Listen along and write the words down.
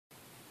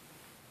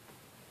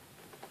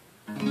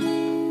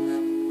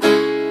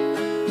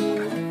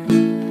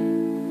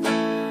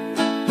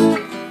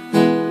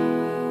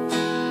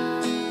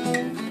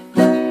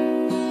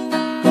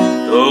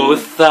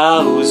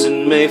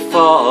1,000 may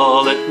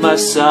fall at my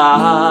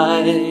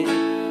side,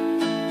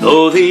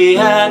 though the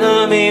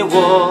enemy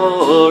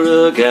war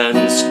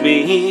against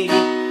me,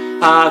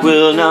 I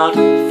will not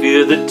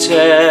fear the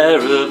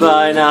terror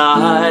by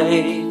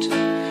night.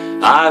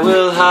 I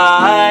will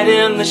hide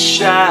in the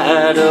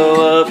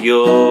shadow of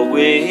your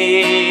wings.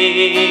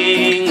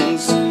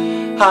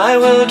 I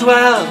will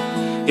dwell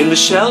in the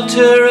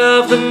shelter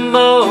of the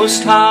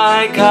Most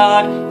High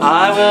God.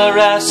 I will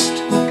rest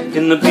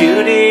in the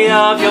beauty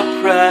of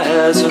your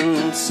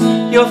presence.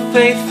 Your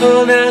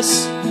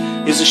faithfulness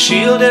is a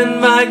shield and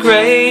my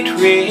great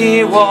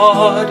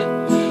reward.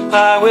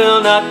 I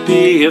will not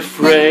be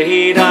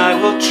afraid, I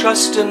will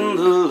trust in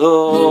the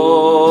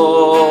Lord.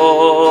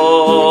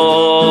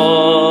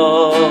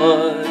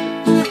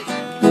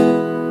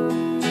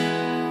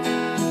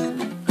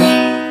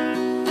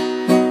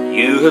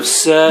 You have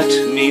set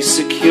me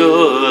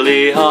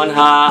securely on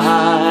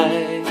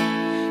high.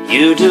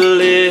 You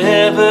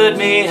delivered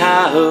me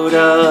out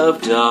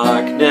of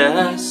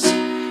darkness,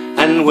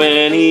 and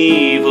when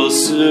evil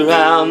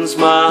surrounds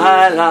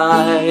my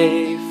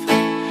life,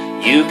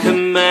 you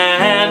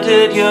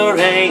commanded your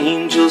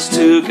angels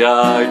to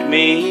guard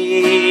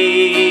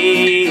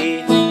me.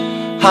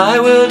 I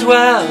will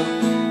dwell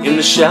in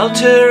the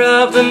shelter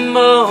of the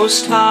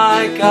Most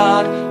High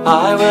God.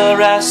 I will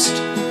rest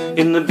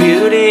in the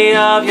beauty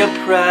of your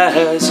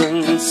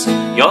presence.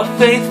 Your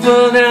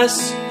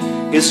faithfulness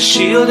is a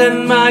shield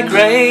and my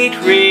great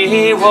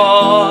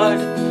reward.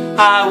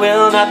 I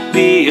will not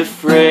be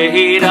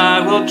afraid, I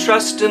will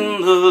trust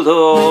in the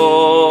Lord.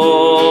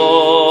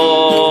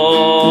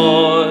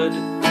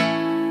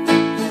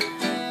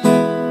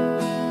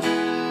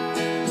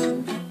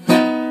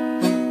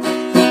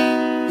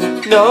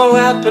 No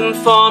weapon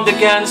formed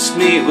against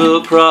me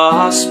will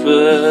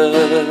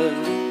prosper.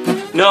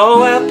 No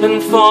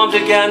weapon formed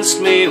against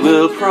me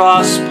will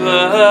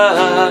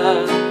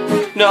prosper.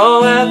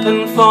 No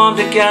weapon formed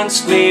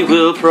against me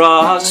will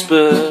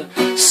prosper,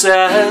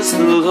 says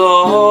the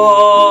Lord.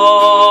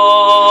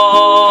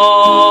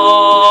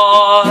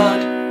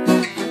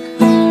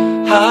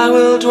 I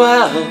will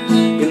dwell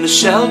in the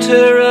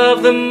shelter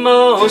of the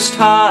Most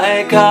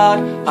High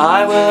God.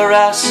 I will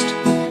rest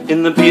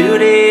in the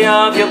beauty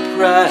of your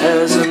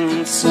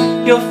presence.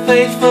 Your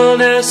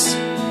faithfulness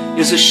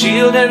is a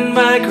shield and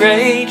my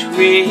great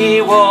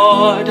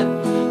reward.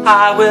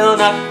 I will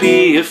not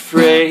be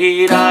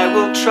afraid, I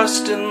will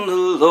trust in the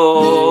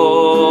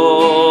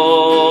Lord.